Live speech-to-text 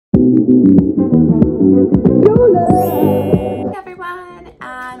Hey everyone,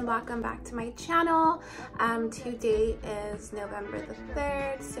 and welcome back to my channel. Today is November the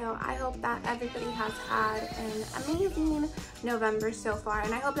 3rd, so I hope that everybody has had an amazing November so far,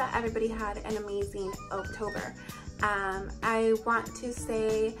 and I hope that everybody had an amazing October. I want to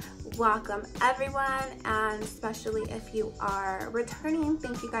say welcome everyone, and especially if you are returning,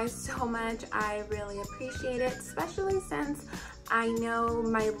 thank you guys so much. I really appreciate it, especially since I know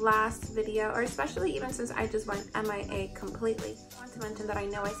my last video, or especially even since I just went MIA completely. I want to mention that I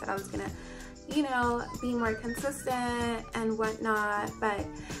know I said I was gonna, you know, be more consistent and whatnot, but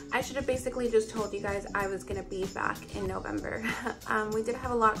I should have basically just told you guys I was gonna be back in November. We did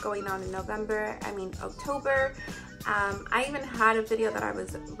have a lot going on in October. I even had a video that I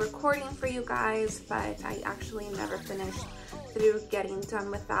was recording for you guys, but I actually never finished through getting done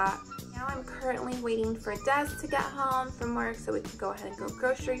with that. Now I'm currently waiting for Des to get home from work so we can go ahead and go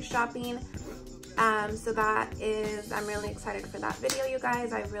grocery shopping. So that is, I'm really excited for that video, you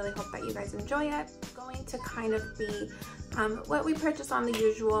guys. I really hope that you guys enjoy it. It's going to kind of be what we purchase on the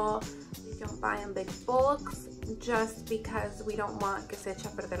usual. We don't buy in big bulks just because we don't want que se eche a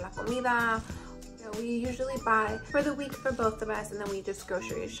perder la comida. So we usually buy for the week for both of us, and then we just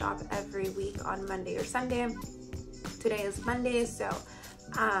grocery shop every week on Monday or Sunday. Today is Monday, so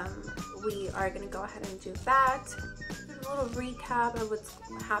we are going to go ahead and do that. A little recap of what's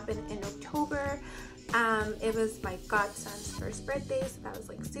happened in October. It was my godson's first birthday, so that was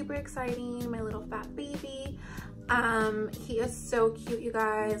like super exciting. My little fat baby. He is so cute, you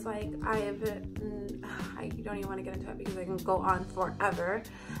guys. Like I don't even want to get into it because I can go on forever.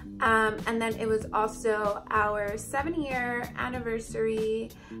 And then it was also our 7-year anniversary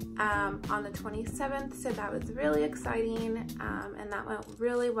on the 27th, so that was really exciting, and that went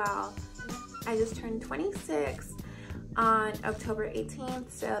really well. I just turned 26 on October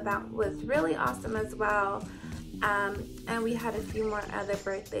 18th, so that was really awesome as well. And we had a few more other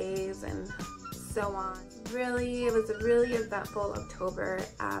birthdays and so on. Really, it was a really eventful October.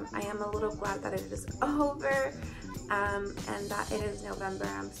 I am a little glad that it is over, and that it is November.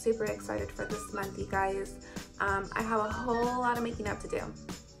 I'm super excited for this month, you guys. I have a whole lot of making up to do,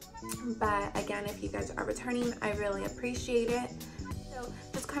 but again, if you guys are returning, I really appreciate it. So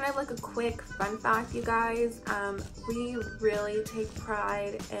just kind of like a quick fun fact, you guys, we really take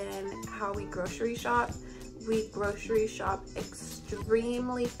pride in how we grocery shop. We grocery shop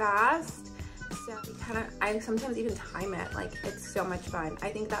extremely fast. So I sometimes even time it. Like, it's so much fun. I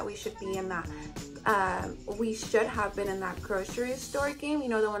think that we should be in that, we should have been in that grocery store game. You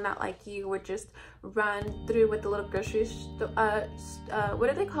know, the one that like you would just run through with the little grocery, what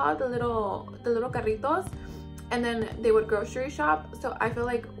are they called? The little carritos, and then they would grocery shop. So I feel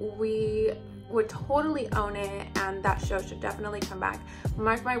like we would totally own it, and that show should definitely come back.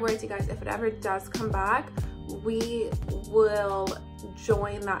 Mark my words, you guys, if it ever does come back, we will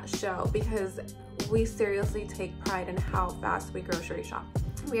join that show because we seriously take pride in how fast we grocery shop.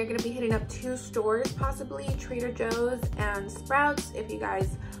 We are going to be hitting up 2 stores, possibly Trader Joe's and Sprouts. If you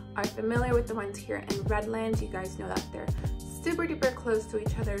guys are familiar with the ones here in Redlands, you guys know that they're super duper close to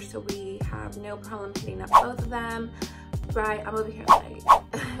each other, so we have no problem hitting up both of them. Right, I'm over here like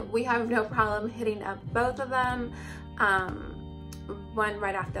we have no problem hitting up both of them, one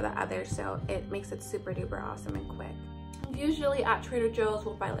right after the other, so it makes it super duper awesome and quick. Usually at Trader Joe's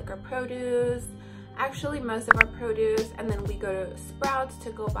we'll buy like our produce, actually most of our produce, and then we go to Sprouts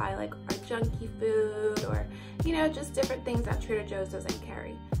to go buy like our junky food, or you know, just different things that Trader Joe's doesn't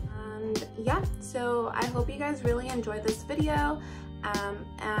carry. And yeah, so I hope you guys really enjoyed this video.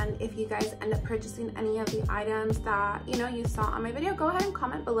 And if you guys end up purchasing any of the items that, you know, you saw on my video, go ahead and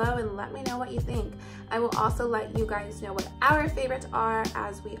comment below and let me know what you think. I will also let you guys know what our favorites are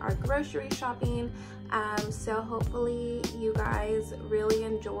as we are grocery shopping. So hopefully you guys really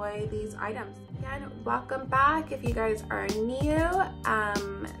enjoy these items. Again, welcome back if you guys are new.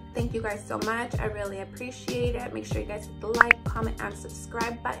 Thank you guys so much. I really appreciate it. Make sure you guys hit the like, comment, and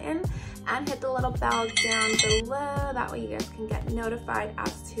subscribe button, and hit the little bell down below. That way you guys can get notified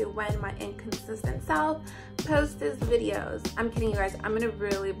as to when my inconsistent self posts his videos. I'm kidding, you guys. I'm gonna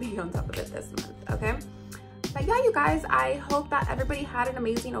really be on top of it this month, okay? But yeah, you guys, I hope that everybody had an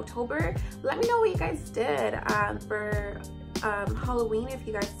amazing October. Let me know what you guys did for Halloween, if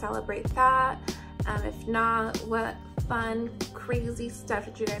you guys celebrate that. If not, what fun, crazy stuff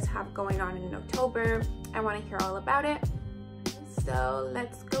that you guys have going on in October. I want to hear all about it. So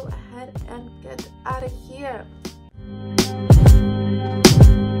let's go ahead and get out of here.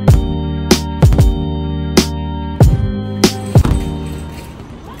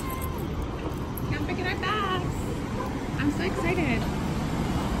 Can't forget our bags. I'm so excited.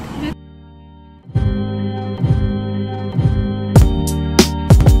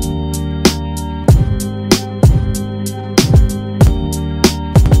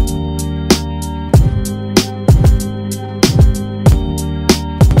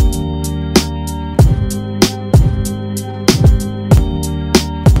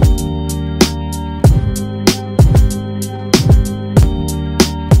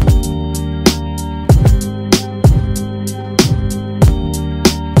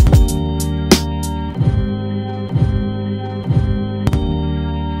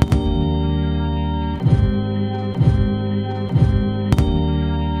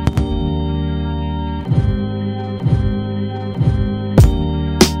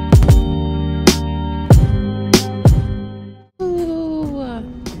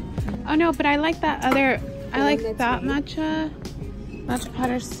 know, but I like that other, I like that matcha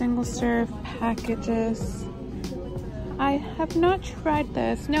powder single serve packages. I have not tried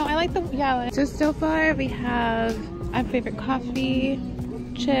this. No, I like the, yeah. So far we have our favorite coffee,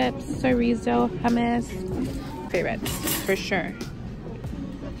 chips, chorizo, hummus. Favorites, for sure.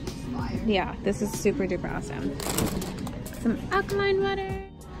 Yeah, this is super duper awesome. Some alkaline water.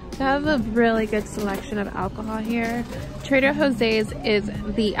 They have a really good selection of alcohol here. Trader Jose's is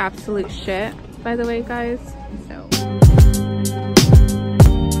the absolute shit, by the way, guys. So.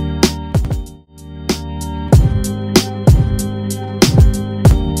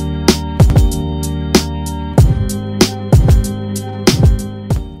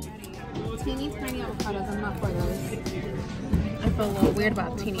 Teeny tiny avocados, I'm not for those. I feel a little weird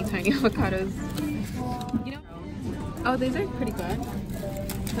about teeny tiny avocados. You know? Oh, these are pretty good.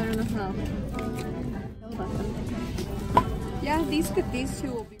 I don't know how. Yeah, these two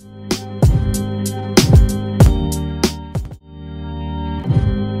will be.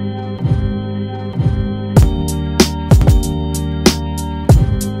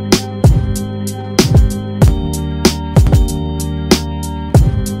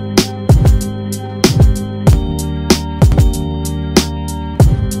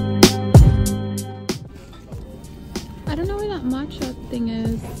 I don't know where that matcha thing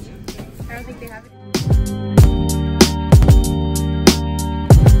is. I don't think they have it.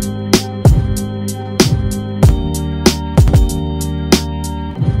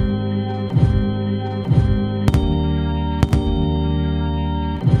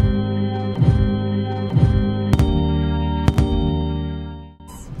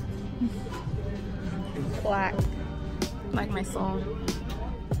 Black. Like my soul.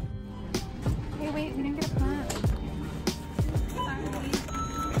 Hey, wait, we didn't get a plant.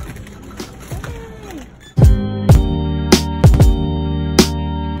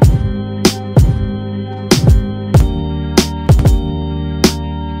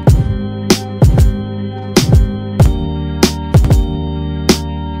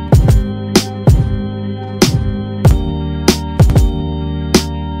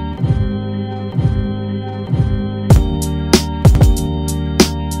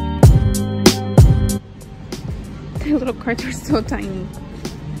 The little carts are so tiny.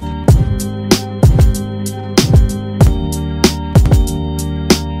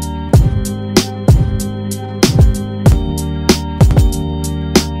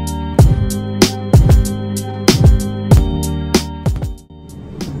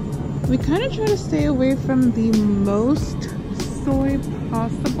 We kind of try to stay away from the most soy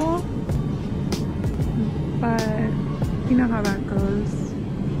possible, but you know how that goes.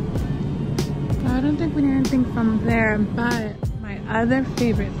 I don't think we need anything from there, but my other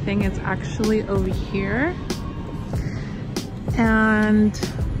favorite thing is actually over here, and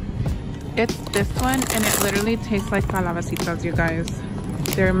it's this one, and it literally tastes like calabacitas, you guys.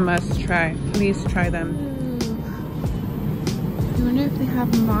 They're a must try. Please try them. I wonder if they have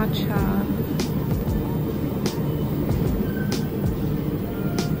matcha.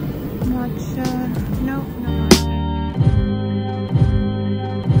 Matcha. No, no matcha.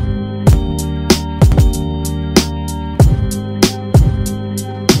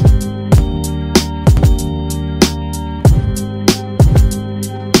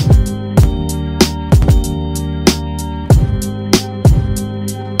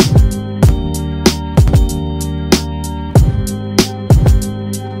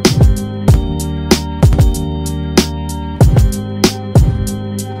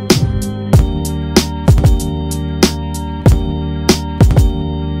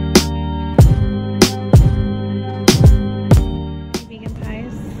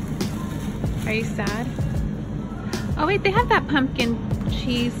 Are you sad? Oh wait, they have that pumpkin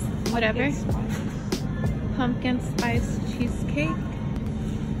cheese, whatever. Pumpkin spice cheesecake.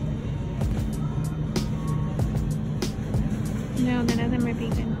 No, none of them are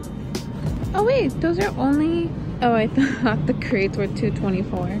vegan. Oh wait, those are only, oh I thought the crates were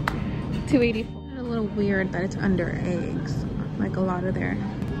 $2.24, $2.84. A little weird that it's under eggs, like a lot of their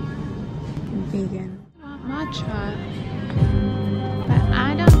vegan. Matcha, but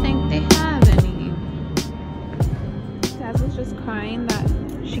I don't think they have any. Dad was just crying that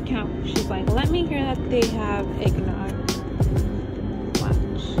she can't, she's like, let me hear that they have eggnog.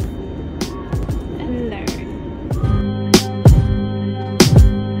 Watch and learn.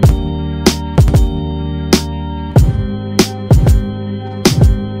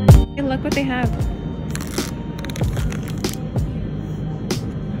 Hey, look what they have.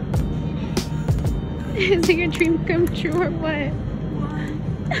 Is it your dream come true or what?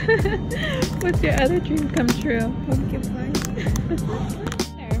 What's your other dream come true? Pumpkin pie.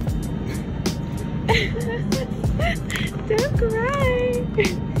 There. Don't cry.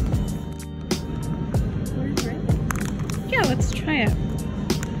 Yeah, let's try it.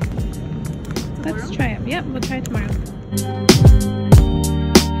 Tomorrow? Let's try it. Yep, we'll try it tomorrow.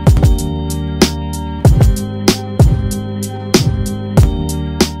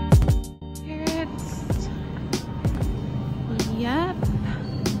 Carrots. Yep.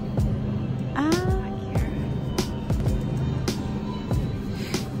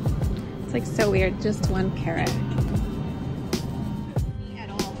 It's like so weird, just one carrot. At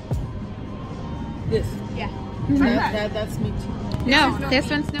all. This. Yeah. That's me too. No, this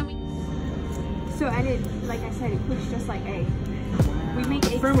one's no meat. So I did, like I said, it looks just like egg. We make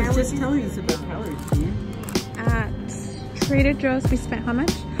egg Friend was sandwiches. just telling us about calories, man. At Trader Joe's, we spent how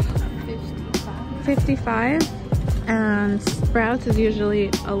much? 55. 55. And Sprouts is usually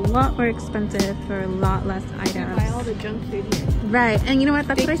a lot more expensive for a lot less items. Buy all the junk food here. Right, and you know what?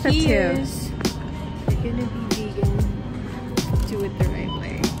 That's what I said too. Is you're gonna be vegan. Do it the right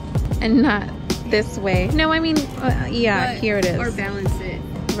way. And not this way. No, I mean, yeah, But- here it is. Or balance it.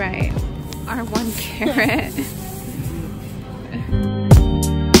 Right. Our one carrot.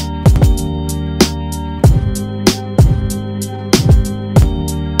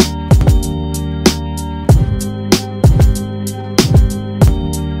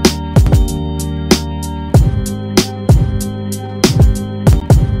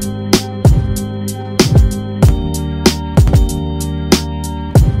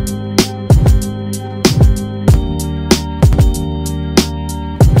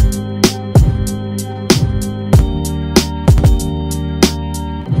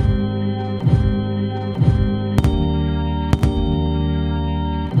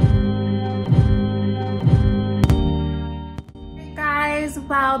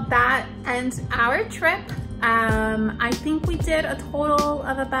 Well, that ends our trip. I think we did a total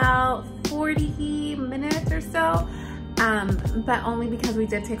of about 40 minutes or so, but only because we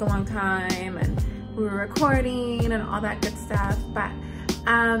did take a long time and we were recording and all that good stuff. But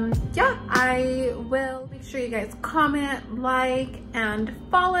yeah, I will make sure you guys comment, like, and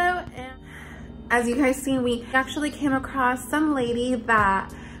follow. And as you guys seen, we actually came across some lady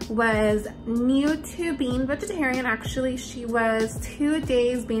that was new to being vegetarian. Actually, she was 2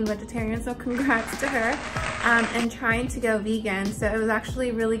 days being vegetarian, so congrats to her, and trying to go vegan. So it was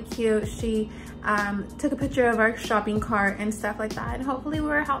actually really cute. She took a picture of our shopping cart and stuff like that, and hopefully we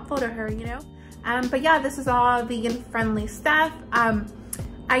were helpful to her, you know. But yeah, this is all vegan friendly stuff.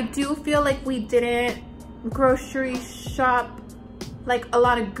 I do feel like we didn't grocery shop like a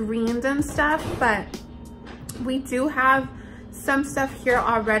lot of greens and stuff, but we do have some stuff here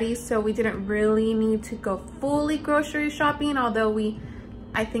already, so we didn't really need to go fully grocery shopping, although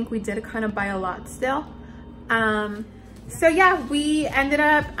I think we did kind of buy a lot still. So yeah, we ended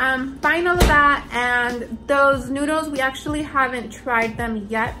up buying all of that, and those noodles, we actually haven't tried them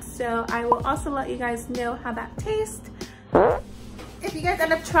yet, so I will also let you guys know how that tastes. If you guys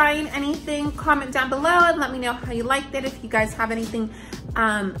end up trying anything, comment down below and let me know how you liked it. If you guys have anything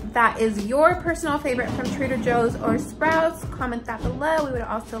that is your personal favorite from Trader Joe's or Sprouts, comment that below. We would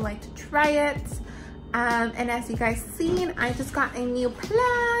also like to try it. And as you guys seen, I just got a new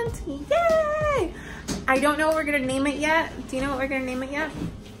plant. Yay! I don't know what we're gonna name it yet. Do you know what we're gonna name it yet?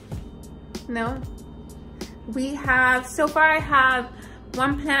 No? We have, so far I have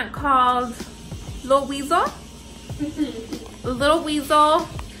one plant called Little Weasel. Little Weasel,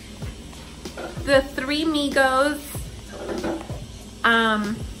 the Three Migos,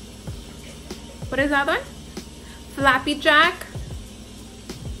 what is that one? Flappy Jack,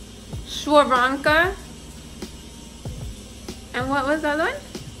 Schwaranka, and what was the other one?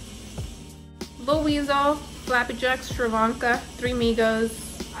 Little Weasel, Flappy Jack, Schwaranka, Three Migos.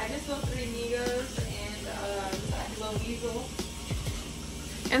 I just saw Three Migos and Little Weasel.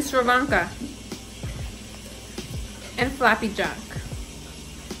 And Schwaranka. And Flappy Jack.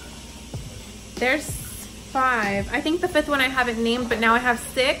 There's 5. I think the 5th one I haven't named, but now I have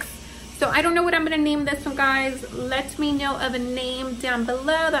 6. So I don't know what I'm gonna name this one, guys. Let me know of a name down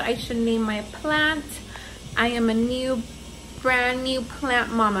below that I should name my plant. I am a brand new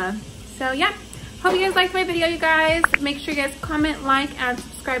plant mama. So yeah, hope you guys liked my video, you guys. Make sure you guys comment, like, and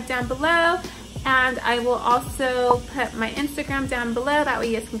subscribe down below. And I will also put my Instagram down below. That way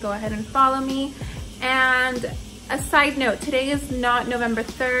you guys can go ahead and follow me. And a side note, today is not November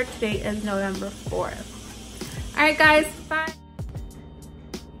 3rd, today is November 4th. All right, guys, bye.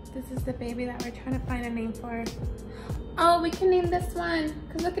 This is the baby that we're trying to find a name for. Oh, we can name this one,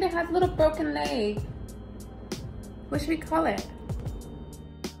 because look at it, has a little broken leg. What should we call it?